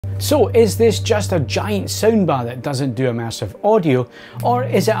So is this just a giant soundbar that doesn't do immersive audio, or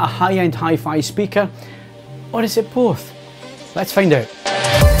is it a high-end hi-fi speaker, or is it both? Let's find out.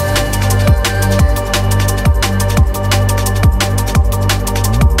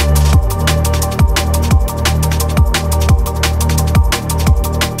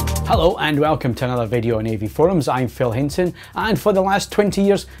 Hello and welcome to another video on AVForums. I'm Phil Hinton, and for the last 20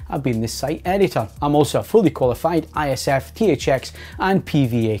 years I've been the site editor. I'm also a fully qualified ISF, THX and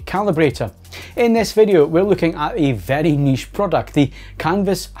PVA calibrator. In this video we're looking at a very niche product, the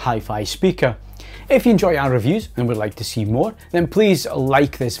Canvas HiFi Speaker. If you enjoy our reviews and would like to see more, then please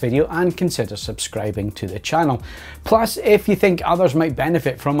like this video and consider subscribing to the channel. Plus, if you think others might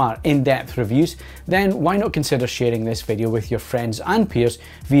benefit from our in-depth reviews, then why not consider sharing this video with your friends and peers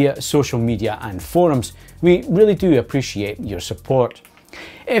via social media and forums. We really do appreciate your support.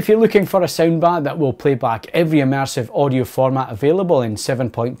 If you're looking for a soundbar that will play back every immersive audio format available in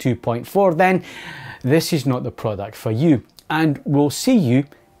 7.2.4, then this is not the product for you, and we'll see you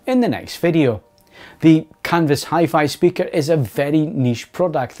in the next video. The Canvas HiFi Speaker is a very niche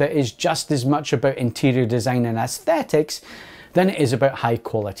product that is just as much about interior design and aesthetics than it is about high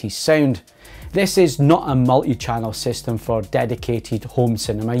quality sound. This is not a multi-channel system for dedicated home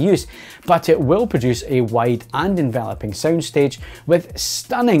cinema use, but it will produce a wide and enveloping soundstage with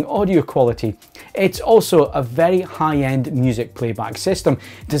stunning audio quality. It's also a very high-end music playback system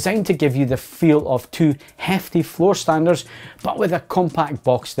designed to give you the feel of two hefty floor standers, but with a compact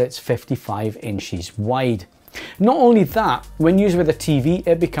box that's 55 inches wide. Not only that, when used with a TV,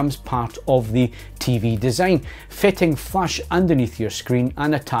 it becomes part of the TV design, fitting flush underneath your screen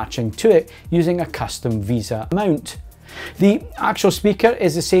and attaching to it using a custom Visa mount. The actual speaker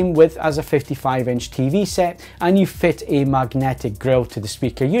is the same width as a 55-inch TV set, and you fit a magnetic grille to the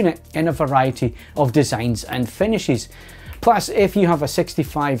speaker unit in a variety of designs and finishes. Plus, if you have a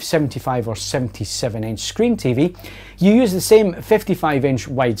 65, 75 or 77-inch screen TV, you use the same 55-inch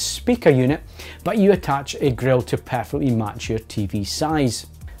wide speaker unit, but you attach a grille to perfectly match your TV size.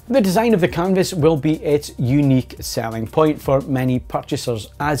 The design of the Canvas will be its unique selling point for many purchasers,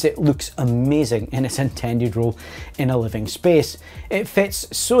 as it looks amazing in its intended role in a living space. It fits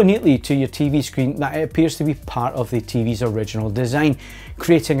so neatly to your TV screen that it appears to be part of the TV's original design,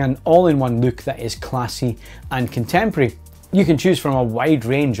 creating an all-in-one look that is classy and contemporary. You can choose from a wide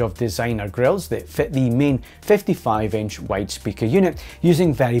range of designer grilles that fit the main 55-inch wide speaker unit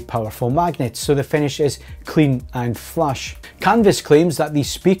using very powerful magnets, so the finish is clean and flush. Canvas claims that the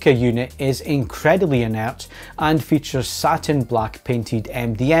speaker unit is incredibly inert and features satin black painted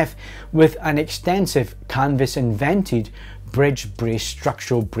MDF with an extensive Canvas invented bridge brace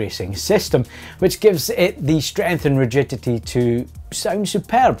structural bracing system, which gives it the strength and rigidity to sound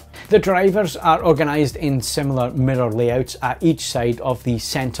superb. The drivers are organised in similar mirror layouts at each side of the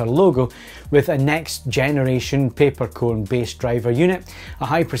centre logo, with a next generation paper cone base driver unit, a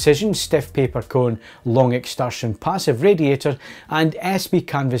high precision stiff paper cone long extrusion passive radiator, and SB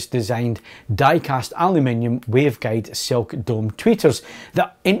Canvas designed die cast aluminium waveguide silk dome tweeters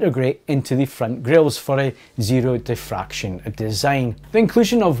that integrate into the front grills for a zero diffraction design. The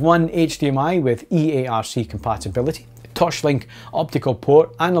inclusion of one HDMI with EARC compatibility, Touchlink optical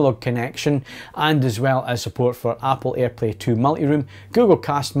port, analog connection, and as well as support for Apple AirPlay 2 Multiroom, Google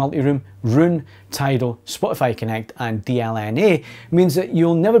Cast Multiroom, Roon, Tidal, Spotify Connect and DLNA means that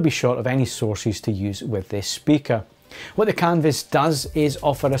you'll never be short of any sources to use with this speaker. What the Canvas does is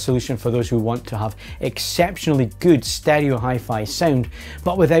offer a solution for those who want to have exceptionally good stereo hi-fi sound,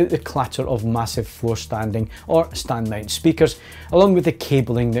 but without the clatter of massive floor standing or stand mount speakers, along with the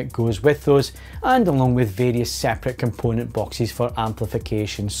cabling that goes with those, and along with various separate component boxes for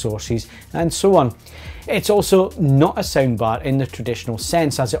amplification sources and so on. It's also not a soundbar in the traditional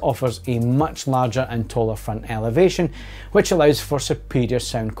sense, as it offers a much larger and taller front elevation, which allows for superior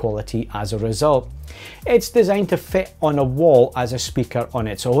sound quality as a result. It's designed to fit on a wall as a speaker on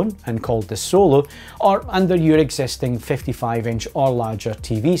its own and called the Solo, or under your existing 55-inch or larger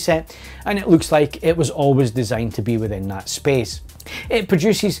TV set, and it looks like it was always designed to be within that space. It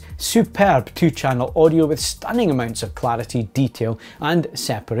produces superb two-channel audio with stunning amounts of clarity, detail and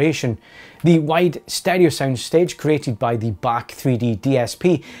separation. The wide stereo soundstage created by the BACCH 3D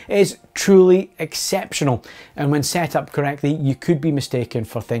DSP is truly exceptional, and when set up correctly you could be mistaken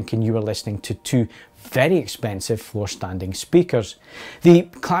for thinking you were listening to two very expensive floor standing speakers. The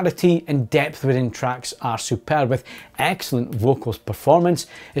clarity and depth within tracks are superb, with excellent vocals performance,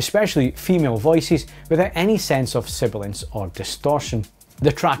 especially female voices, without any sense of sibilance or distortion.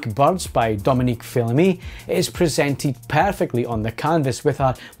 The track Birds by Dominique Fillamy is presented perfectly on the canvas with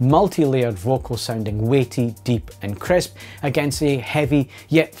a multi-layered vocal sounding weighty, deep and crisp against a heavy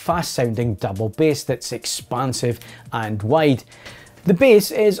yet fast sounding double bass that's expansive and wide. The bass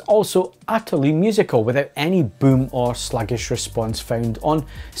is also utterly musical without any boom or sluggish response found on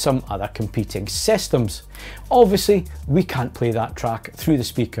some other competing systems. Obviously, we can't play that track through the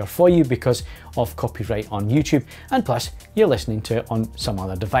speaker for you because of copyright on YouTube, and plus you're listening to it on some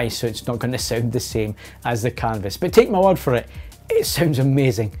other device, so it's not going to sound the same as the canvas. But take my word for it, it sounds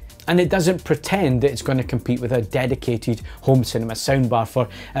amazing. And it doesn't pretend that it's going to compete with a dedicated home cinema soundbar for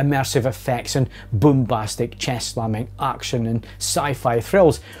immersive effects and bombastic chest slamming action and sci-fi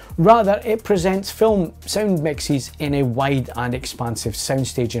thrills. Rather, it presents film sound mixes in a wide and expansive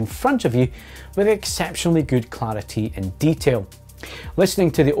soundstage in front of you with exceptionally good clarity and detail.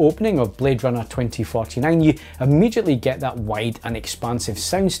 Listening to the opening of Blade Runner 2049, you immediately get that wide and expansive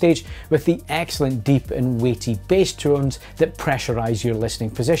soundstage with the excellent deep and weighty bass tones that pressurise your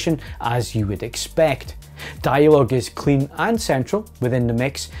listening position as you would expect. Dialogue is clean and central within the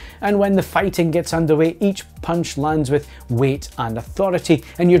mix, and when the fighting gets underway, each punch lands with weight and authority,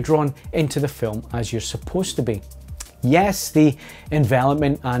 and you're drawn into the film as you're supposed to be. Yes, the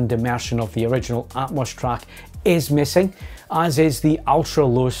envelopment and immersion of the original Atmos track is missing, as is the ultra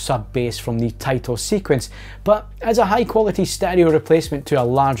low sub bass from the title sequence, but as a high quality stereo replacement to a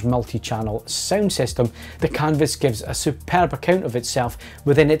large multi-channel sound system, the Canvas gives a superb account of itself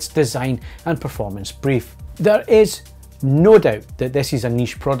within its design and performance brief. There is no doubt that this is a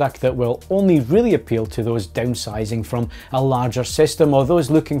niche product that will only really appeal to those downsizing from a larger system or those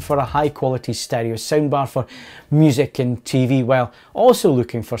looking for a high quality stereo soundbar for music and TV while also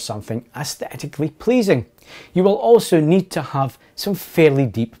looking for something aesthetically pleasing. You will also need to have some fairly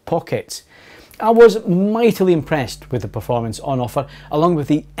deep pockets. I was mightily impressed with the performance on offer, along with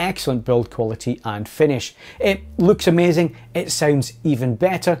the excellent build quality and finish. It looks amazing, it sounds even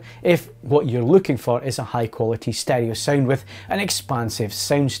better if what you're looking for is a high quality stereo sound with an expansive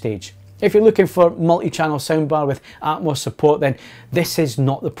soundstage. If you're looking for multi-channel soundbar with Atmos support, then this is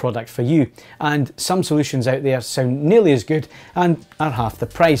not the product for you, and some solutions out there sound nearly as good and are half the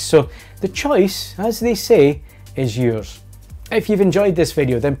price, so the choice, as they say, is yours. If you've enjoyed this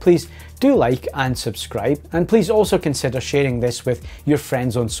video, then please do like and subscribe, and please also consider sharing this with your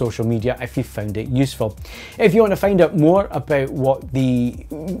friends on social media if you found it useful. If you want to find out more about what the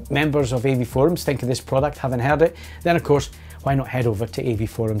members of AVForums think of this product, having heard it, then of course why not head over to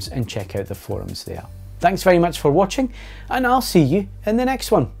AVForums and check out the forums there. Thanks very much for watching, and I'll see you in the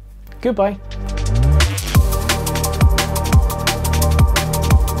next one. Goodbye.